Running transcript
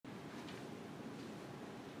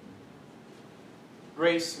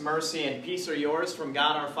Grace, mercy, and peace are yours from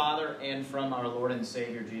God our Father and from our Lord and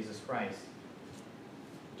Savior Jesus Christ.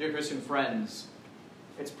 Dear Christian friends,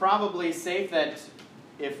 it's probably safe that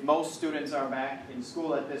if most students are back in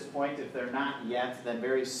school at this point, if they're not yet, then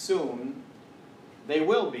very soon they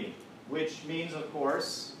will be. Which means, of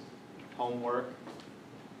course, homework,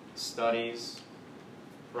 studies,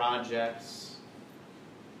 projects,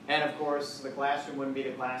 and of course, the classroom wouldn't be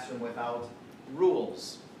the classroom without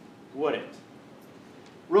rules, would it?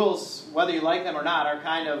 Rules, whether you like them or not, are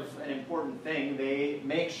kind of an important thing. They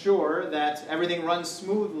make sure that everything runs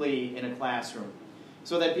smoothly in a classroom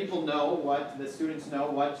so that people know the students know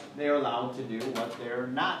what they're allowed to do, what they're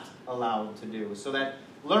not allowed to do, so that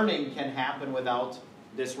learning can happen without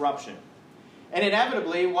disruption. And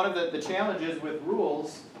inevitably, one of the challenges with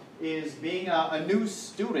rules is being a new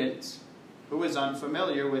student who is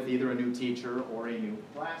unfamiliar with either a new teacher or a new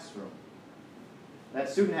classroom. That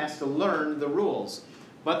student has to learn the rules.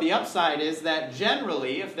 But the upside is that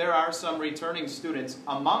generally, if there are some returning students,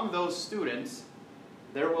 among those students,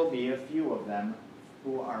 there will be a few of them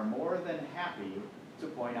who are more than happy to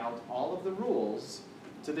point out all of the rules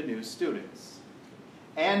to the new students.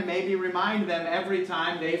 And maybe remind them every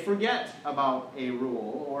time they forget about a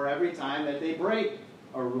rule or every time that they break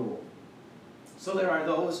a rule. So there are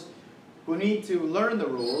those who need to learn the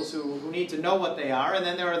rules, who need to know what they are, and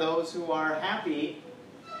then there are those who are happy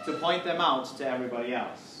to point them out to everybody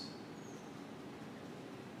else.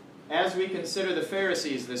 As we consider the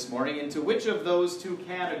Pharisees this morning, into which of those two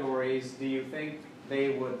categories do you think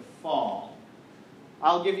they would fall?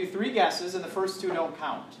 I'll give you three guesses, and the first two don't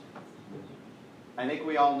count. I think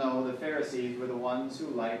we all know the Pharisees were the ones who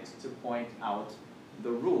liked to point out the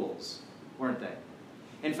rules, weren't they?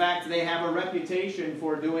 In fact, they have a reputation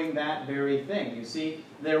for doing that very thing. You see,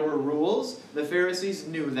 there were rules, the Pharisees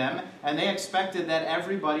knew them, and they expected that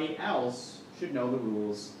everybody else should know the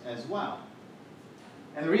rules as well.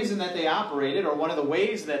 And the reason that they operated, or one of the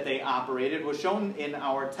ways that they operated, was shown in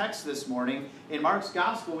our text this morning. In Mark's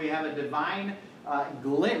Gospel, we have a divine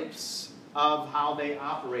glimpse of how they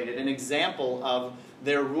operated, an example of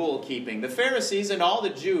their rule-keeping. The Pharisees and all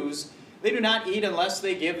the Jews, they do not eat unless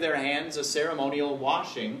they give their hands a ceremonial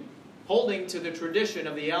washing, holding to the tradition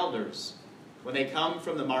of the elders. When they come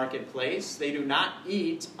from the marketplace, they do not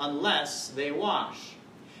eat unless they wash.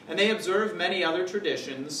 And they observe many other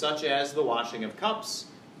traditions, such as the washing of cups,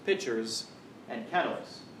 pitchers, and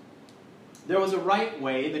kettles. There was a right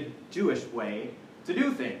way, the Jewish way, to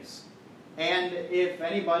do things. And if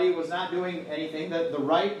anybody was not doing anything the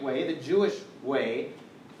right way, the Jewish way,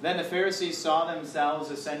 then the Pharisees saw themselves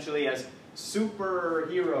essentially as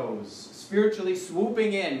superheroes, spiritually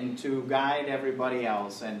swooping in to guide everybody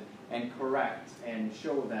else and correct and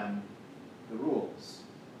show them the rules.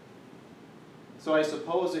 So I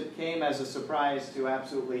suppose it came as a surprise to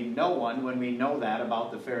absolutely no one when we know that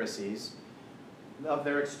about the Pharisees, of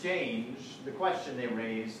their exchange, the question they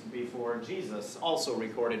raised before Jesus, also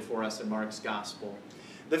recorded for us in Mark's Gospel.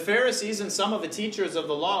 The Pharisees and some of the teachers of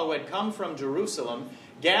the law who had come from Jerusalem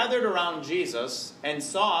gathered around Jesus and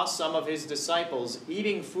saw some of his disciples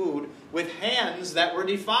eating food with hands that were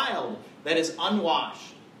defiled, that is,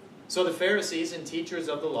 unwashed. So the Pharisees and teachers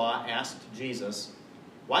of the law asked Jesus,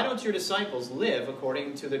 "Why don't your disciples live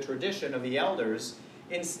according to the tradition of the elders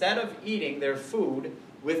instead of eating their food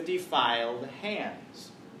with defiled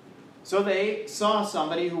hands?" So they saw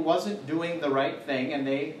somebody who wasn't doing the right thing, and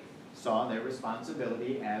they saw their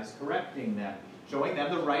responsibility as correcting them, showing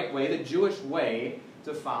them the right way, the Jewish way,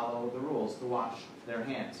 to follow the rules, to wash their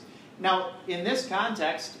hands. Now, in this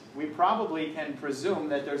context, we probably can presume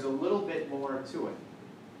that there's a little bit more to it.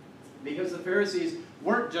 Because the Pharisees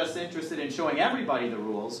weren't just interested in showing everybody the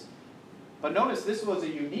rules, but notice this was a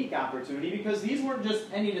unique opportunity because these weren't just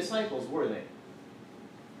any disciples, were they?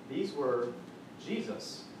 These were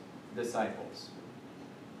Jesus' disciples.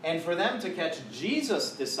 And for them to catch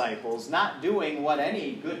Jesus' disciples not doing what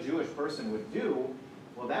any good Jewish person would do,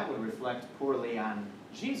 well, that would reflect poorly on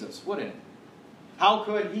Jesus, wouldn't it? How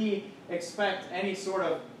could he expect any sort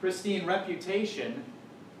of pristine reputation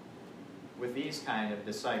with these kind of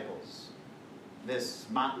disciples? This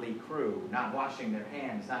motley crew, not washing their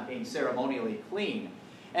hands, not being ceremonially clean.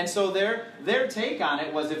 And so their take on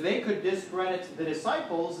it was if they could discredit the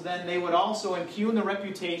disciples, then they would also impugn the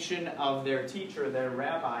reputation of their teacher, their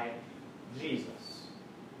rabbi, Jesus.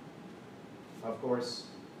 Of course,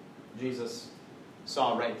 Jesus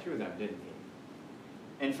saw right through them, didn't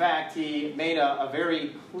he? In fact, he made a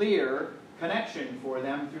very clear connection for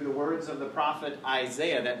them through the words of the prophet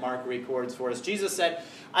Isaiah that Mark records for us. Jesus said,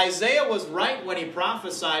 "Isaiah was right when he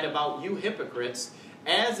prophesied about you hypocrites,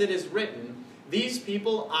 as it is written, 'These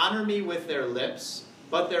people honor me with their lips,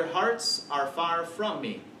 but their hearts are far from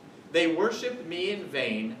me. They worship me in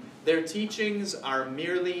vain. Their teachings are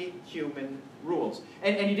merely human rules.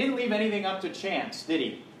 And he didn't leave anything up to chance, did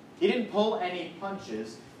he? He didn't pull any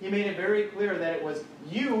punches. He made it very clear that it was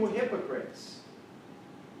you hypocrites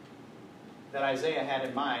that Isaiah had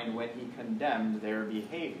in mind when he condemned their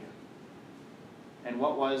behavior. And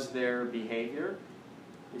what was their behavior?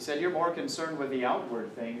 He said, you're more concerned with the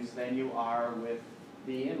outward things than you are with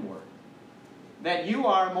the inward. That you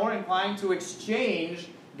are more inclined to exchange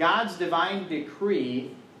God's divine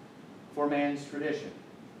decree for man's tradition.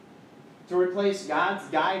 To replace God's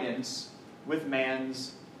guidance with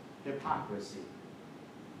man's hypocrisy.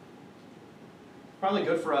 Probably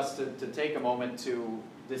good for us to take a moment to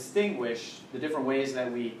distinguish the different ways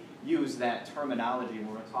that we use that terminology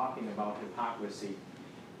when we're talking about hypocrisy.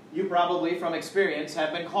 You probably, from experience,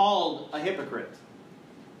 have been called a hypocrite.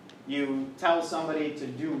 You tell somebody to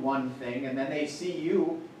do one thing, and then they see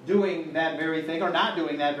you doing that very thing, or not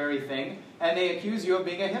doing that very thing, and they accuse you of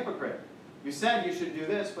being a hypocrite. You said you should do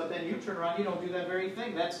this, but then you turn around, you don't do that very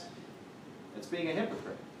thing. That's being a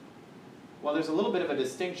hypocrite. Well, there's a little bit of a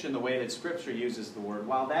distinction the way that Scripture uses the word.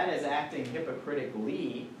 While that is acting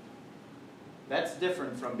hypocritically, that's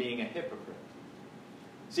different from being a hypocrite.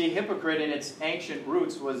 See, hypocrite in its ancient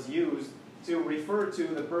roots was used to refer to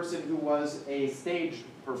the person who was a stage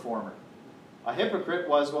performer. A hypocrite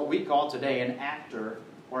was what we call today an actor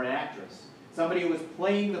or an actress. Somebody who was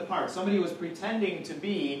playing the part. Somebody who was pretending to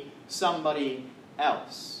be somebody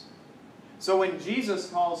else. So when Jesus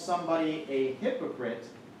calls somebody a hypocrite,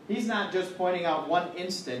 he's not just pointing out one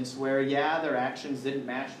instance where, their actions didn't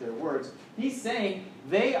match their words. He's saying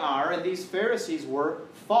they are, and these Pharisees were,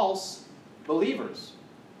 false believers.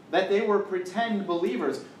 That they were pretend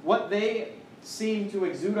believers. What they seemed to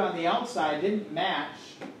exude on the outside didn't match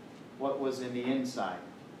what was in the inside.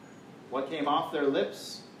 What came off their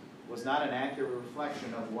lips was not an accurate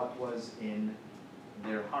reflection of what was in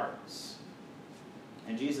their hearts.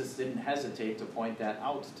 And Jesus didn't hesitate to point that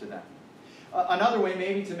out to them. Another way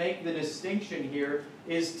maybe to make the distinction here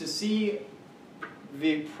is to see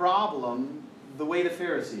the problem the way the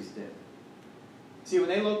Pharisees did. See, when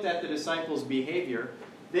they looked at the disciples' behavior,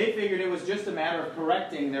 they figured it was just a matter of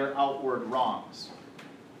correcting their outward wrongs.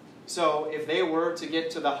 So if they were to get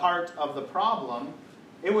to the heart of the problem,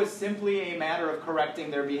 it was simply a matter of correcting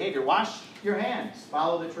their behavior. Wash your hands.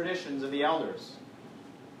 Follow the traditions of the elders.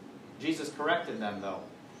 Jesus corrected them, though.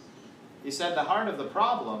 He said the heart of the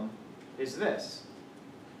problem is this,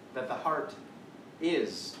 that the heart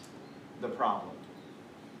is the problem.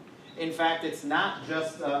 In fact, it's not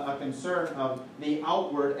just a concern of the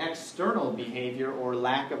outward external behavior or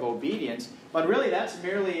lack of obedience, but really that's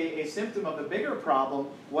merely a symptom of the bigger problem,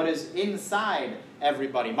 what is inside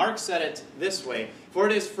everybody. Mark said it this way, for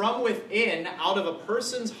it is from within, out of a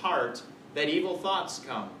person's heart, that evil thoughts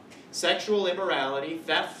come. Sexual immorality,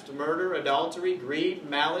 theft, murder, adultery, greed,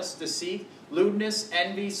 malice, deceit, lewdness,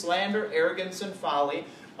 envy, slander, arrogance, and folly.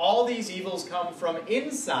 All these evils come from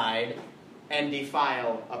inside and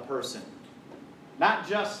defile a person. Not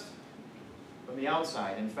just from the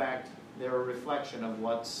outside. In fact, they're a reflection of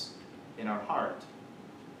what's in our heart.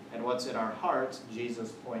 And what's in our heart,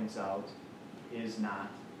 Jesus points out, is not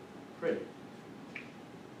pretty.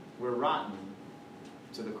 We're rotten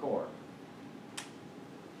to the core.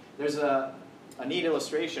 There's a neat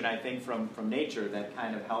illustration, I think, from nature that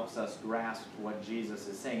kind of helps us grasp what Jesus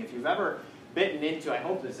is saying. If you've ever bitten into, I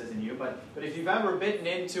hope this isn't you, but if you've ever bitten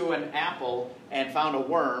into an apple and found a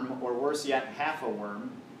worm, or worse yet, half a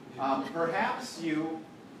worm, perhaps you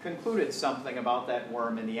concluded something about that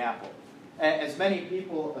worm in the apple. As many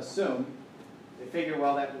people assume, they figure,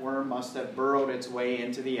 well, that worm must have burrowed its way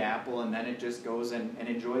into the apple, and then it just goes and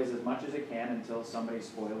enjoys as much as it can until somebody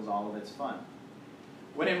spoils all of its fun.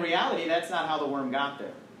 When in reality, that's not how the worm got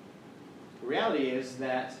there. The reality is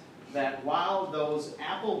that while those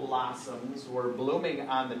apple blossoms were blooming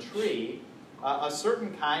on the tree, a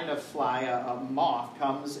certain kind of fly, a moth,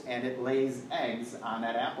 comes and it lays eggs on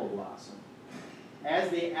that apple blossom. As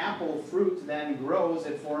the apple fruit then grows,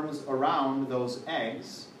 it forms around those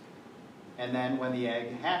eggs, and then when the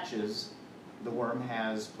egg hatches, the worm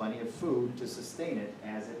has plenty of food to sustain it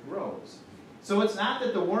as it grows. So it's not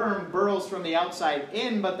that the worm burrows from the outside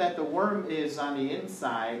in, but that the worm is on the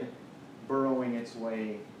inside burrowing its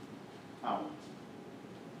way out.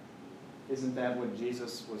 Isn't that what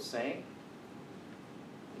Jesus was saying?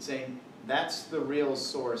 He's saying that's the real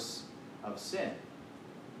source of sin.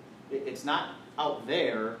 It's not out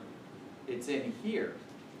there, it's in here.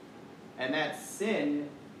 And that sin,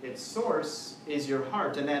 its source, is your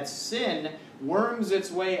heart. And that sin worms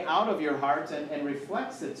its way out of your heart and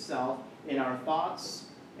reflects itself in our thoughts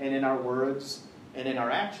and in our words and in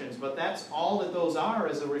our actions. But that's all that those are,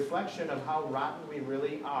 is a reflection of how rotten we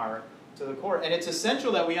really are to the core. And it's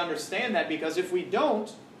essential that we understand that, because if we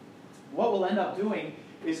don't, what we'll end up doing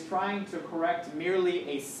is trying to correct merely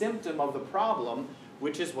a symptom of the problem,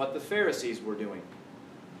 which is what the Pharisees were doing.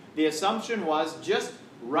 The assumption was, just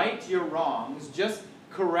right your wrongs, just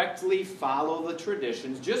correctly follow the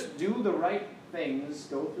traditions, just do the right things,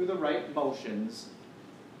 go through the right motions,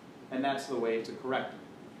 and that's the way to correct them.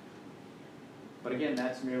 But again,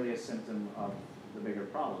 that's merely a symptom of the bigger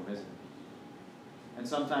problem, isn't it? And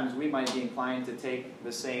sometimes we might be inclined to take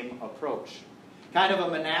the same approach. Kind of a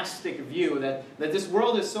monastic view that this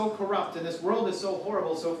world is so corrupt and this world is so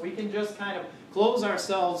horrible, so if we can just kind of close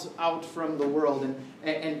ourselves out from the world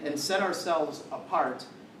and set ourselves apart,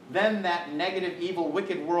 then that negative, evil,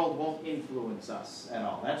 wicked world won't influence us at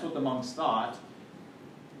all. That's what the monks thought.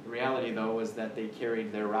 The reality, though, was that they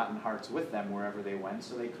carried their rotten hearts with them wherever they went,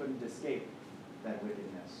 so they couldn't escape that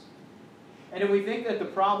wickedness. And if we think that the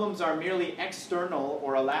problems are merely external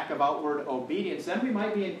or a lack of outward obedience, then we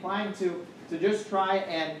might be inclined to just try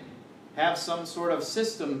and have some sort of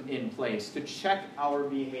system in place to check our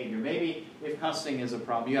behavior. Maybe if cussing is a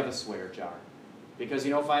problem, you have a swear jar. Because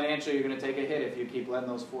you know financially you're going to take a hit if you keep letting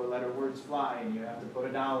those 4-letter words fly, and you have to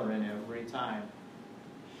put $1 in every time.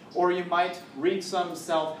 Or you might read some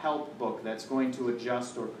self-help book that's going to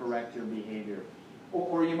adjust or correct your behavior.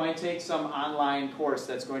 Or you might take some online course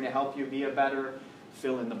that's going to help you be a better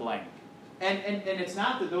fill in the blank. And it's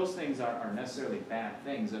not that those things are necessarily bad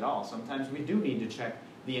things at all. Sometimes we do need to check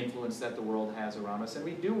the influence that the world has around us, and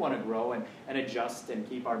we do want to grow and adjust and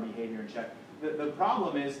keep our behavior in check. The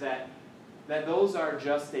problem is that those are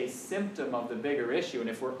just a symptom of the bigger issue, and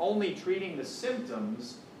if we're only treating the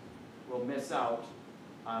symptoms, we'll miss out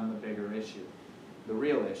on the bigger issue, the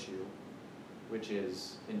real issue, which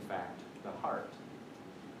is, in fact, the heart.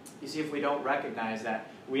 You see, if we don't recognize that,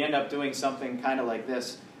 we end up doing something kind of like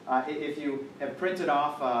this. If you have printed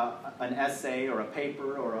off an essay or a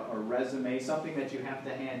paper or a resume, something that you have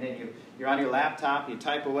to hand in, you're on your laptop, you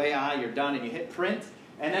type away, you're done, and you hit print,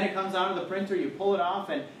 and then it comes out of the printer, you pull it off,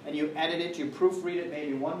 and you edit it, you proofread it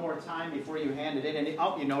maybe one more time before you hand it in, and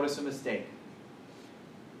you notice a mistake.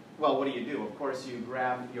 Well, what do? Of course, you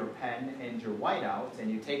grab your pen and your whiteout,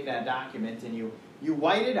 and you take that document, and you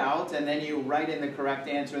white it out, and then you write in the correct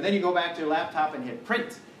answer, and then you go back to your laptop and hit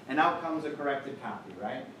print, and out comes a corrected copy,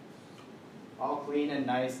 right? All clean and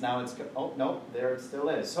nice. Now it's, oh, no, there it still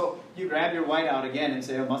is. So you grab your whiteout again and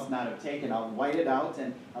say, I must not have taken. I'll white it out,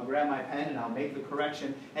 and I'll grab my pen, and I'll make the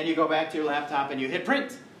correction, and you go back to your laptop, and you hit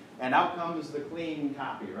print, and out comes the clean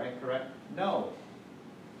copy, right? Correct? No.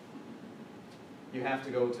 You have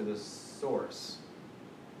to go to the source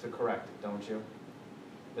to correct it, don't you?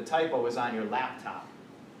 The typo is on your laptop.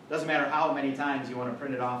 Doesn't matter how many times you want to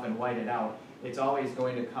print it off and white it out, it's always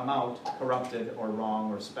going to come out corrupted or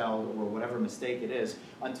wrong or spelled or whatever mistake it is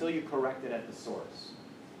until you correct it at the source.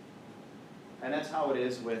 And that's how it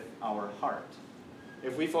is with our heart.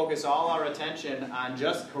 If we focus all our attention on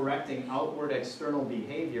just correcting outward external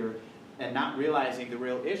behavior and not realizing the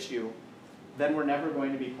real issue, then we're never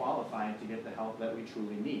going to be qualified to get the help that we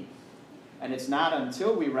truly need. And it's not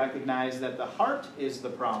until we recognize that the heart is the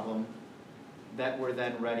problem that we're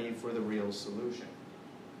then ready for the real solution.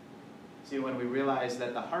 See, when we realize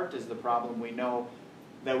that the heart is the problem, we know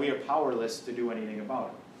that we are powerless to do anything about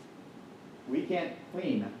it. We can't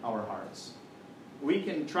clean our hearts. We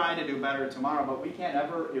can try to do better tomorrow, but we can't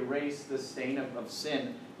ever erase the stain of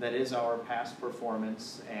sin that is our past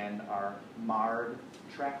performance and our marred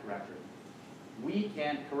track record. We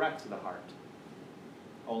can't correct the heart.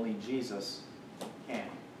 Only Jesus can.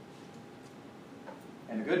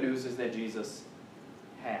 And the good news is that Jesus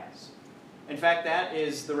has. In fact, that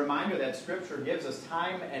is the reminder that Scripture gives us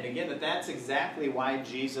time and again, that that's exactly why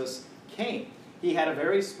Jesus came. He had a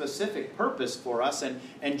very specific purpose for us,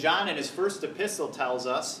 and John in his first epistle tells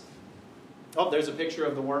us, oh, there's a picture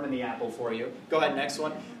of the worm in the apple for you. Go ahead, next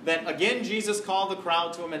one. Then again Jesus called the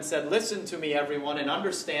crowd to him and said, listen to me, everyone, and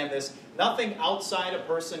understand this. Nothing outside a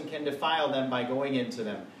person can defile them by going into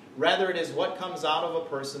them. Rather, it is what comes out of a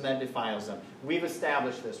person that defiles them. We've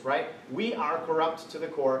established this, right? We are corrupt to the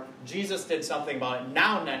core. Jesus did something about it.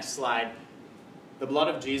 Now, next slide. The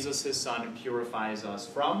blood of Jesus, his Son, purifies us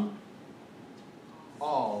from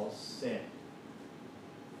all sin.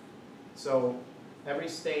 So, every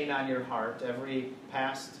stain on your heart, every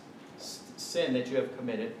past sin that you have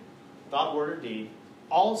committed, thought, word, or deed,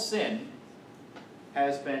 all sin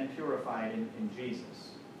has been purified in Jesus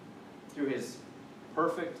through his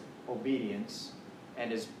perfect obedience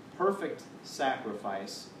and his perfect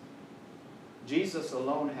sacrifice, Jesus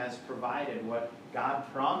alone has provided what God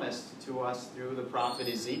promised to us through the prophet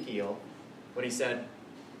Ezekiel when he said,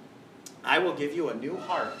 I will give you a new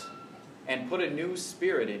heart and put a new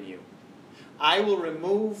spirit in you. I will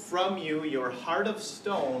remove from you your heart of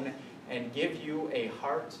stone and give you a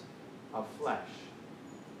heart of flesh.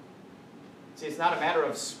 See, it's not a matter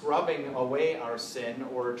of scrubbing away our sin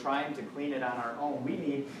or trying to clean it on our own. We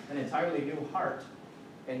need an entirely new heart,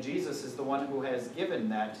 and Jesus is the one who has given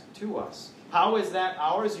that to us. How is that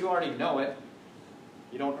ours? You already know it.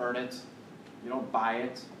 You don't earn it. You don't buy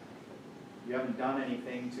it. You haven't done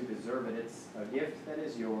anything to deserve it. It's a gift that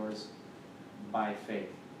is yours by faith.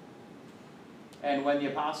 And when the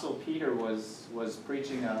Apostle Peter was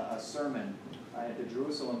preaching a sermon at the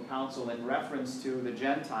Jerusalem Council in reference to the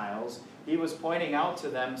Gentiles, he was pointing out to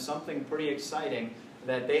them something pretty exciting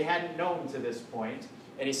that they hadn't known to this point.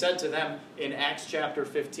 And he said to them in Acts chapter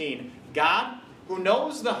 15, God, who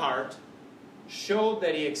knows the heart, showed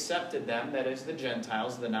that he accepted them, that is the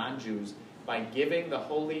Gentiles, the non-Jews, by giving the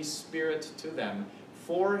Holy Spirit to them,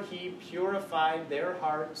 for he purified their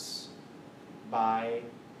hearts by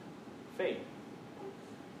faith.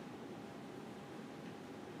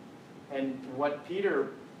 And what Peter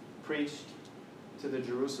preached to the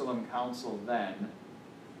Jerusalem Council then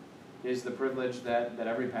is the privilege that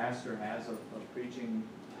every pastor has of preaching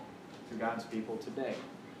to God's people today.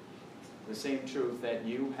 The same truth that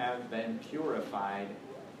you have been purified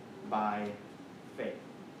by faith.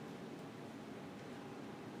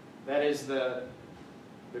 That is the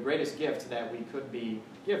greatest gift that we could be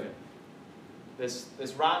given. This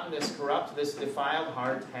rotten, this corrupt, this defiled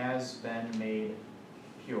heart has been made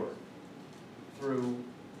pure through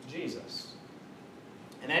Jesus.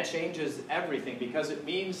 And that changes everything, because it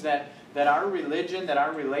means that our religion, that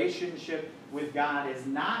our relationship with God is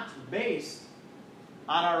not based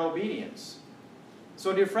on our obedience.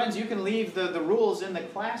 So, dear friends, you can leave the rules in the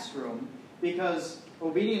classroom, because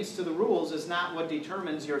obedience to the rules is not what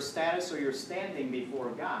determines your status or your standing before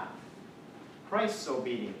God. Christ's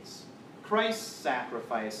obedience, Christ's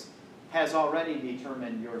sacrifice has already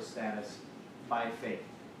determined your status by faith.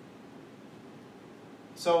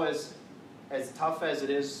 So as tough as it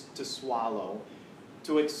is to swallow,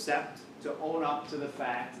 to accept, to own up to the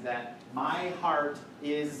fact that my heart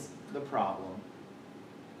is the problem,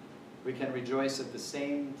 we can rejoice at the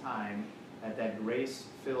same time at that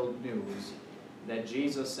grace-filled news that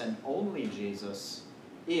Jesus and only Jesus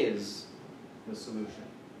is the solution.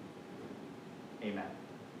 Amen.